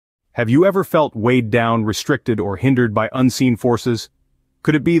Have you ever felt weighed down, restricted, or hindered by unseen forces?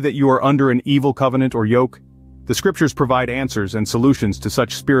 Could it be that you are under an evil covenant or yoke? The scriptures provide answers and solutions to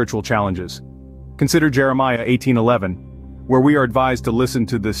such spiritual challenges. Consider Jeremiah 18:11, where we are advised to listen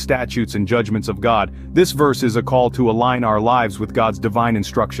to the statutes and judgments of God. This verse is a call to align our lives with God's divine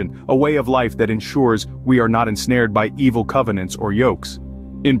instruction, a way of life that ensures we are not ensnared by evil covenants or yokes.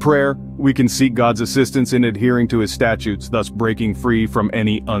 In prayer, we can seek God's assistance in adhering to his statutes, thus breaking free from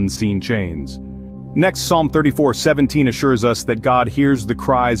any unseen chains. Next, Psalm 34:17 assures us that God hears the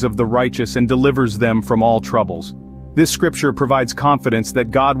cries of the righteous and delivers them from all troubles. This scripture provides confidence that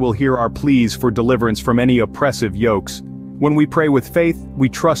God will hear our pleas for deliverance from any oppressive yokes. When we pray with faith, we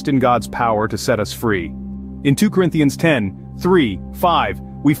trust in God's power to set us free. In 2 Corinthians 10:3-5,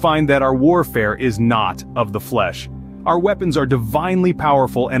 we find that our warfare is not of the flesh. Our weapons are divinely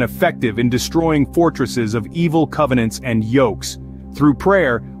powerful and effective in destroying fortresses of evil covenants and yokes. Through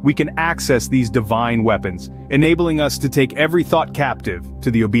prayer, we can access these divine weapons, enabling us to take every thought captive to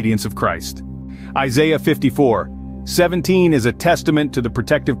the obedience of Christ. Isaiah 54:17 is a testament to the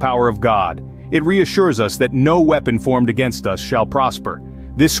protective power of God. It reassures us that no weapon formed against us shall prosper.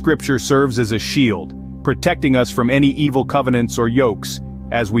 This scripture serves as a shield, protecting us from any evil covenants or yokes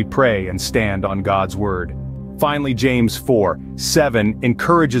as we pray and stand on God's word. Finally, James 4:7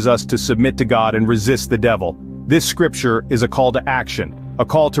 encourages us to submit to God and resist the devil. This scripture is a call to action, a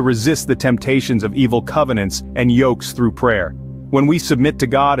call to resist the temptations of evil covenants and yokes through prayer. When we submit to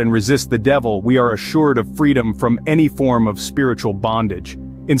God and resist the devil, we are assured of freedom from any form of spiritual bondage.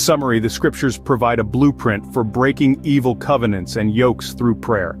 In summary, the scriptures provide a blueprint for breaking evil covenants and yokes through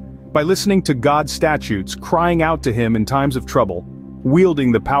prayer. By listening to God's statutes, crying out to him in times of trouble,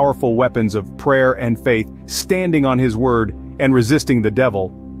 wielding the powerful weapons of prayer and faith, standing on his word, and resisting the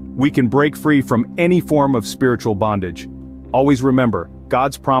devil, we can break free from any form of spiritual bondage. Always remember,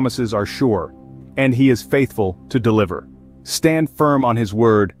 God's promises are sure, and he is faithful to deliver. Stand firm on his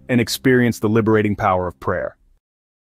word and experience the liberating power of prayer.